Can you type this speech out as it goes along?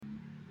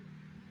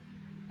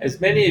As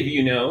many of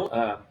you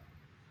know,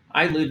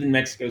 I live in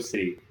Mexico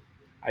City.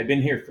 I've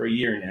been here for a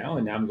year now,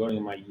 and now I'm going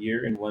on my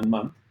year and 1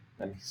 month.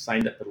 I'm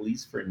signed up at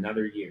least for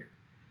another year.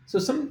 So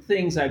some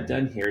things I've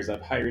done here is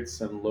I've hired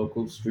some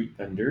local street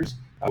vendors,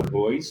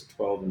 boys,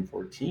 12 and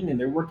 14, and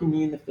they're working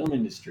me in the film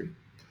industry.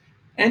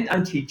 And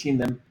I'm teaching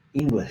them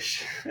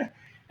English,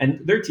 and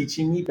they're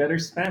teaching me better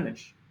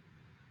Spanish.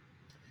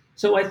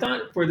 So I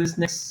thought for this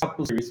next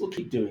couple of series, we'll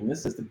keep doing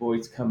this as the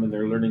boys come and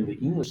they're learning the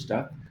English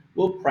stuff.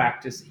 We'll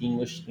practice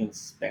English in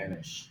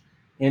Spanish,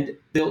 and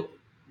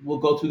we'll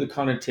go through the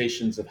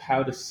connotations of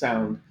how to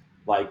sound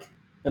like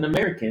an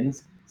American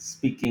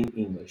speaking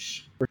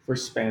English for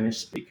Spanish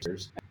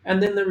speakers,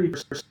 and then the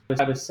reverse,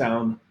 how to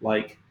sound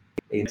like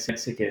a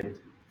Mexican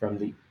from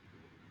the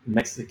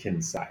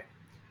Mexican side.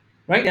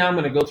 Right now, I'm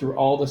going to go through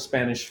all the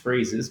Spanish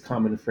phrases,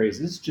 common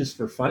phrases, just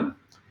for fun.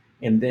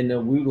 And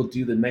then we will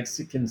do the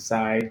Mexican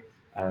side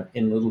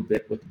in a little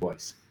bit with the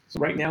boys. So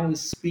right now,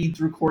 let's speed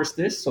through course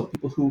this so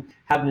people who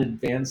have an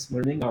advanced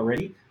learning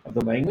already of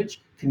the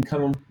language can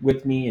come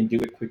with me and do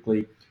it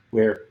quickly,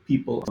 where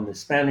people on the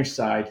Spanish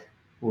side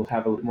will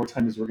have a little more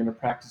time as we're going to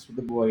practice with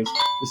the boys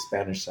the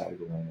Spanish side of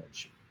the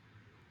language.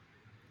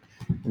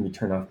 Let me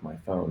turn off my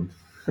phone.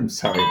 I'm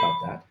sorry about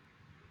that.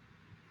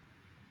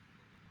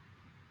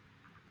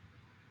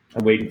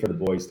 I'm waiting for the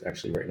boys to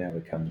actually right now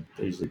to come.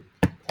 They usually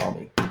call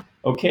me.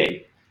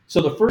 Okay,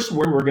 so the first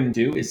word we're going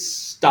to do is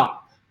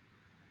stop.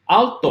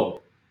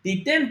 Alto,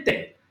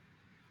 detente.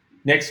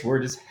 Next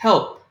word is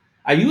help.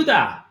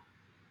 Ayuda,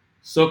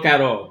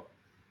 Socorro.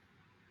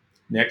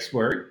 Next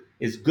word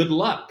is good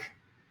luck.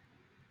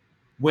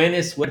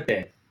 Buena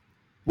suerte.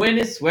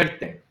 Buena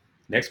suerte.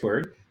 Next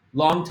word,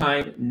 long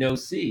time no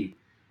see.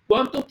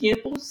 Cuánto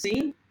tiempo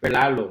sin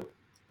verlo.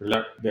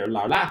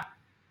 Verla.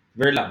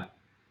 Verla.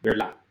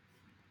 Verla.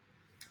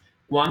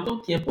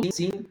 ¿Cuánto tiempo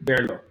sin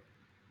verlo?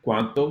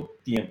 ¿Cuánto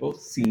tiempo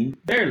sin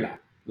verla?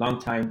 Long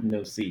time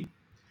no see.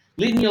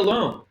 Leave me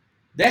alone.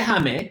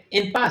 Déjame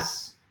en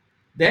paz.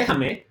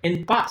 Déjame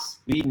en paz.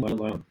 Leave me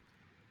alone.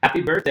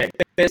 Happy birthday.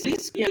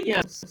 Feliz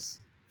cumpleaños.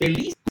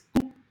 Feliz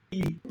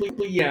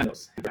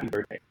cumpleaños. Happy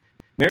birthday.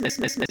 Merry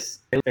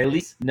Christmas.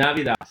 Feliz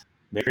Navidad.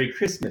 Merry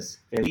Christmas.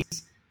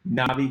 Feliz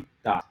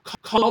Navidad.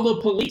 Call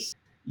the police.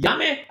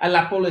 Llame a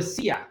la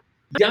policía.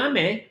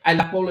 Llame a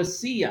la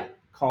policía.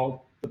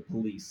 Call the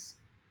police.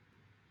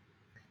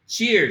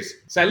 Cheers.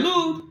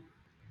 Salud.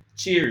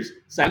 Cheers.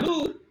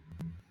 Salud.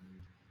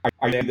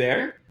 Are you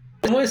there?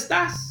 ¿Cómo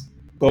estás?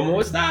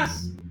 ¿Cómo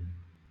estás?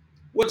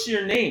 What's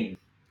your name?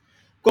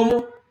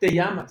 ¿Cómo te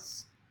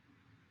llamas?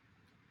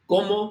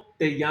 ¿Cómo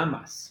te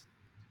llamas?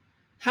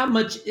 How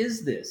much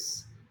is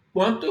this?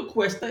 ¿Cuánto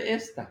cuesta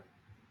esta?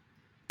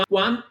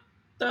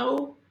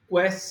 ¿Cuánto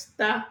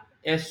cuesta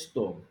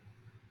esto?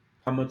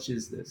 How much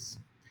is this?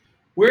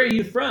 Where are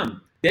you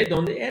from? ¿De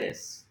dónde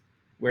eres?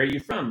 Where are you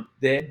from?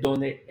 ¿De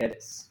dónde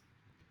eres?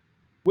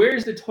 Where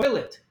is the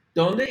toilet?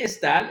 ¿Dónde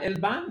está el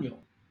baño?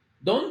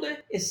 ¿Dónde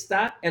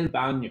está el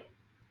baño?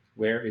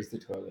 Where is the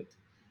toilet?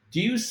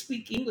 Do you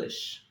speak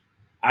English?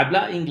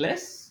 ¿Habla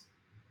inglés?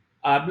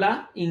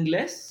 ¿Habla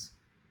inglés?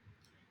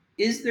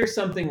 Is there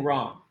something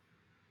wrong?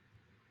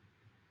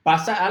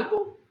 ¿Pasa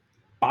algo?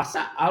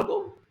 ¿Pasa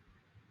algo?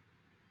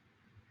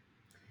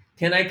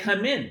 Can I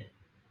come in?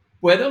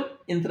 ¿Puedo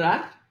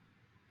entrar?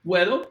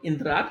 ¿Puedo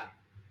entrar?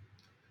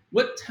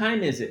 What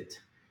time is it?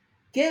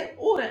 ¿Qué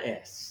hora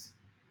es?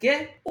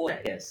 ¿Qué hora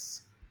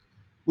es?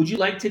 Would you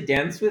like to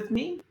dance with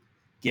me?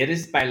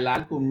 ¿Quieres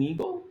bailar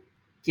conmigo?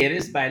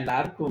 ¿Quieres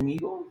bailar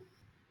conmigo?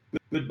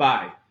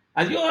 Goodbye.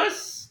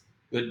 Adiós.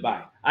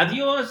 Goodbye.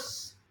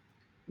 Adiós.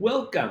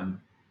 Welcome.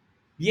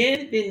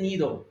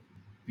 Bienvenido.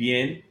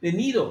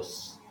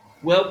 Bienvenidos.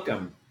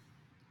 Welcome.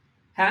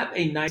 Have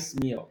a nice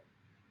meal.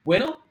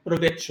 Bueno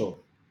provecho.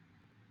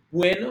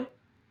 Bueno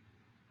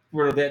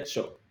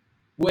provecho.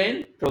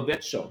 Buen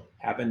provecho.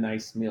 Have a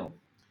nice meal.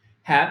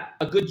 Have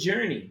a good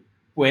journey.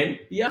 Buen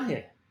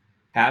viaje.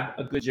 Have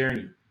a good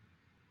journey.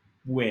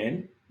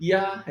 Buen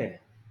viaje.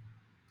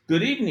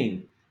 Good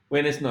evening.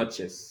 Buenas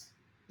noches.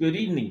 Good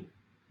evening.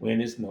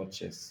 Buenas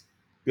noches.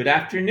 Good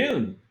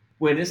afternoon.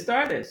 Buenas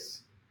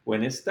tardes.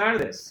 Buenas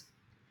tardes.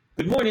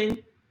 Good morning.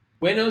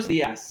 Buenos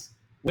días.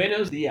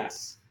 Buenos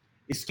días.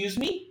 Excuse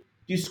me?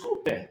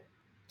 Disculpe.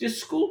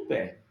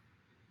 Disculpe.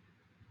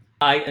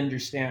 I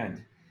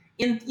understand.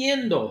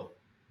 Entiendo.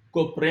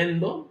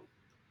 Comprendo.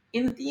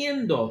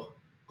 Entiendo.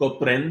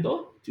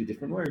 Comprendo. Two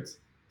different words.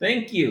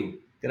 Thank you.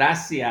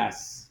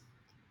 Gracias.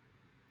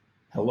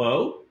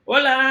 Hello.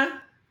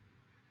 Hola.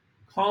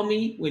 Call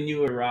me when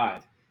you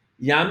arrive.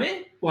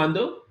 Llame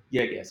cuando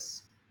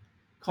llegues.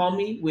 Call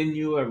me when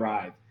you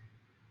arrive.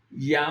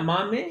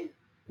 Llámame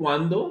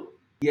cuando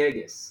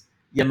llegues.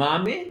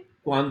 Llámame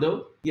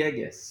cuando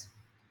llegues.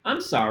 I'm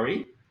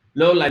sorry.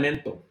 Lo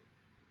lamento.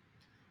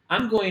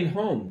 I'm going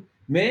home.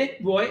 Me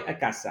voy a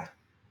casa.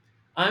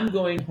 I'm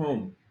going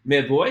home.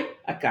 Me voy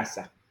a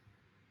casa.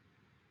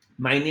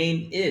 My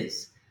name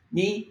is.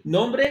 Mi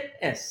nombre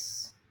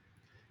es.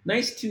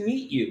 Nice to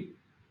meet you.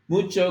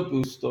 Mucho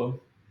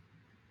gusto.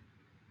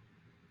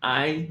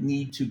 I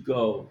need to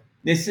go.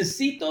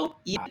 Necesito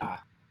ir.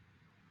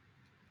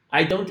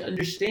 I don't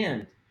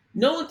understand.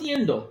 No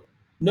entiendo.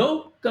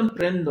 No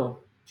comprendo.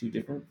 Two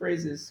different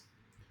phrases.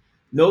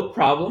 No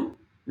problem.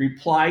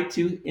 Reply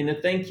to in a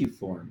thank you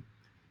form.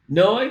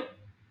 No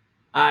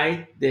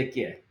hay de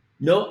qué.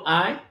 No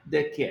hay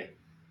de qué.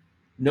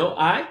 No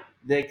hay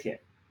de qué.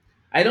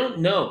 I don't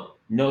know.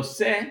 No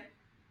sé.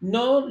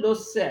 No lo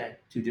sé.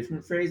 Two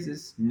different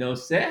phrases. No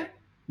sé.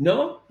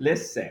 No le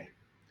sé.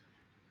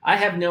 I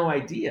have no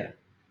idea.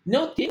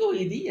 No tengo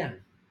idea.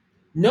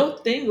 No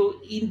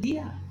tengo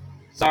idea.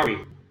 Sorry.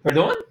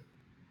 Perdón?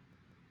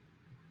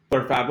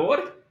 Por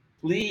favor?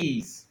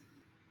 Please.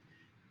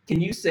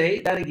 Can you say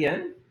that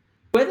again?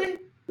 ¿Puede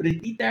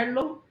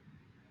repetirlo?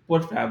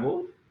 Por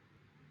favor.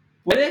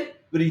 ¿Puede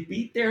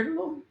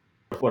repetirlo?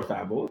 Por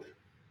favor.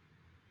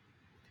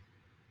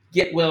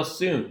 Get well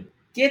soon.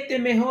 Que te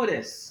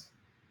mejores.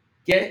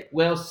 Get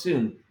well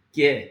soon.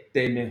 Que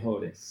te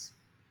mejores.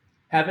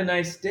 Have a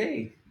nice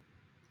day.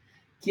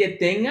 Que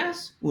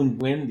tengas un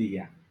buen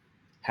día.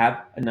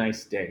 Have a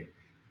nice day.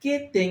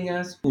 Que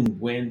tengas un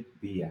buen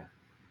día.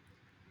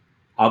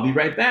 I'll be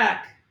right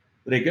back.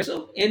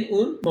 Regreso en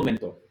un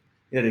momento.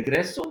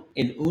 Regreso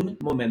en un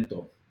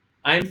momento.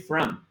 I'm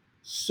from.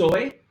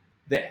 Soy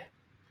de.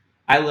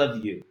 I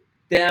love you.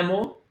 Te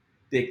amo.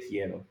 Te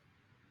quiero.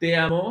 Te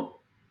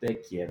amo. Te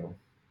quiero.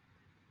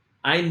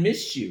 I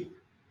miss you.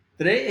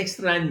 Te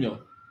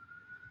extraño.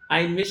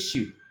 I miss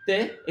you.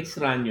 Te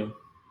extraño.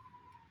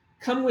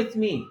 Come with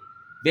me.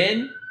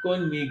 Ven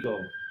conmigo.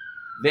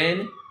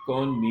 Ven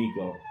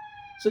conmigo.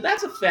 So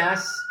that's a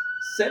fast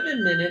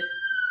 7 minute.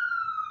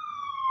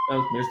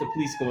 Oh, there's the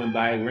police going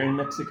by. We're in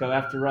Mexico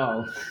after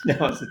all. No,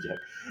 it's a joke.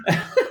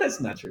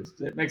 That's not true.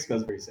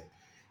 Mexico's very safe.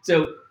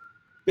 So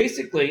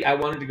basically, I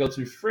wanted to go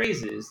through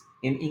phrases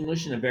in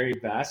English in a very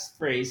vast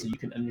phrase so you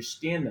can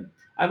understand them.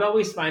 I've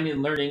always found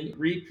in learning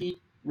repeat,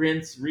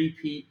 rinse,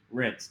 repeat,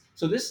 rinse.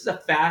 So this is a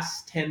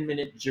fast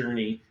 10-minute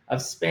journey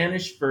of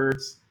Spanish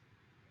verbs,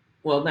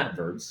 well, not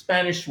verbs,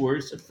 Spanish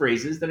words,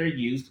 phrases that are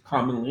used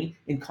commonly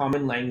in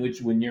common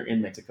language when you're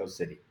in Mexico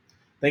City.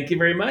 Thank you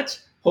very much.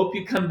 Hope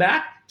you come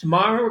back.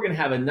 Tomorrow we're going to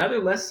have another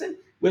lesson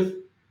with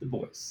the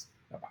boys.